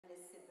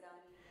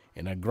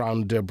in a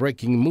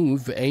groundbreaking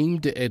move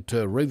aimed at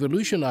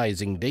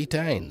revolutionizing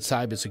data and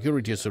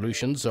cybersecurity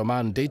solutions.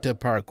 Oman Data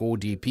Park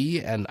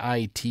ODP and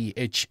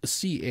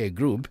ITHCA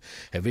Group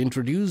have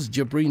introduced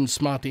Jibreen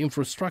Smart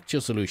Infrastructure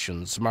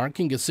Solutions,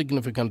 marking a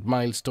significant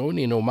milestone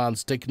in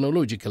Oman's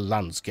technological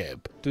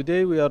landscape.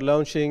 Today we are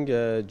launching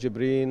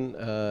Jibreen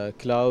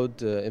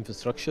Cloud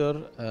Infrastructure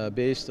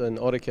based on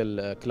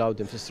Oracle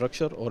Cloud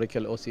Infrastructure,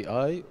 Oracle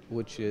OCI,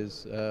 which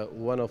is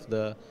one of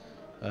the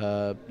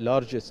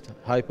largest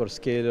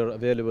hyperscaler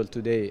available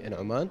today in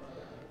Oman.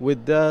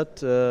 With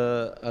that,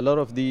 a lot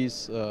of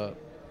these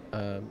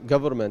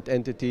government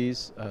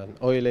entities,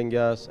 oil and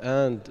gas,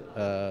 and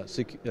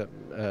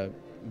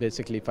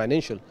basically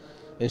financial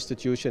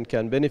institution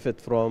can benefit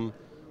from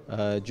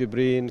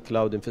Jibreen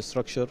Cloud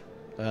Infrastructure,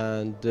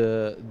 and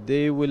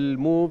they will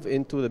move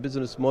into the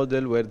business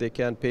model where they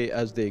can pay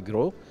as they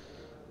grow.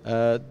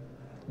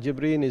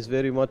 Jibreen is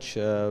very much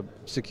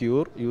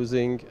secure,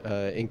 using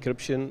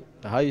encryption,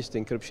 highest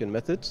encryption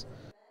methods.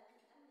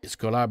 This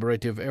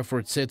collaborative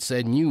effort sets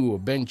a new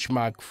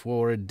benchmark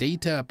for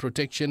data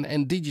protection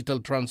and digital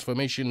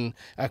transformation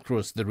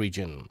across the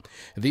region.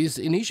 This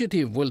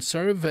initiative will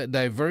serve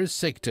diverse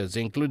sectors,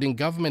 including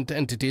government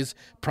entities,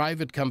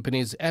 private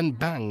companies, and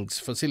banks,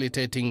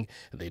 facilitating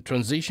the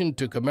transition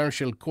to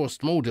commercial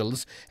cost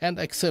models and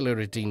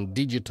accelerating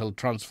digital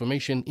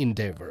transformation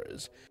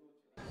endeavors.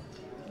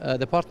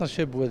 The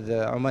partnership with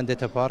Oman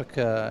Data Park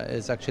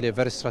is actually a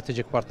very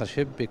strategic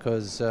partnership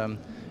because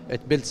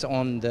it builds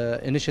on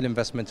the initial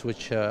investments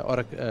which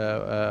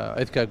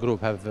ITHCA Group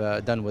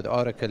have done with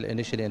Oracle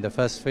initially in the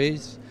first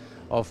phase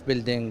of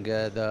building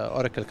the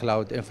Oracle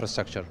Cloud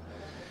infrastructure.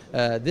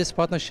 This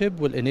partnership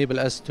will enable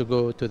us to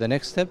go to the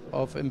next step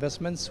of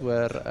investments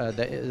where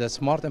the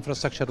smart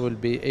infrastructure will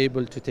be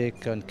able to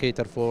take and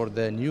cater for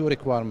the new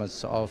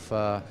requirements of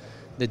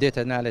the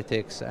data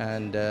analytics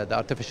and the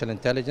artificial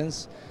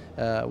intelligence,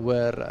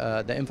 where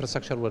the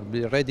infrastructure will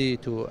be ready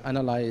to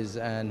analyze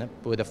and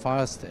with a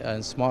fast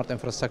and smart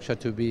infrastructure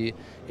to be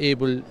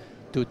able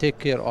to take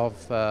care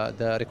of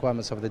the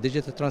requirements of the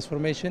digital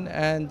transformation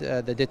and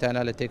the data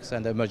analytics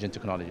and the emerging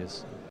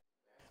technologies.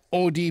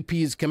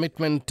 ODP's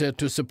commitment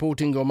to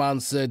supporting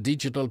Oman's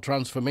digital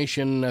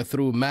transformation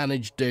through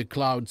managed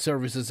cloud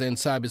services and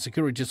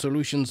cybersecurity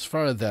solutions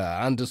further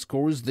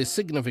underscores the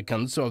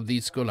significance of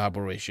this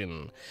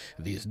collaboration.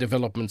 This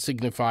development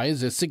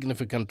signifies a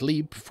significant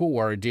leap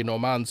forward in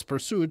Oman's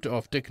pursuit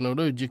of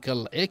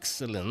technological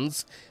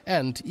excellence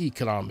and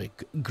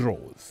economic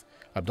growth.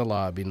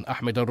 Abdullah bin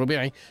Ahmed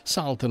al-Rubi'i,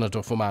 Sultanate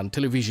of Oman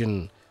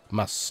Television,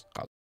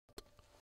 Muscat.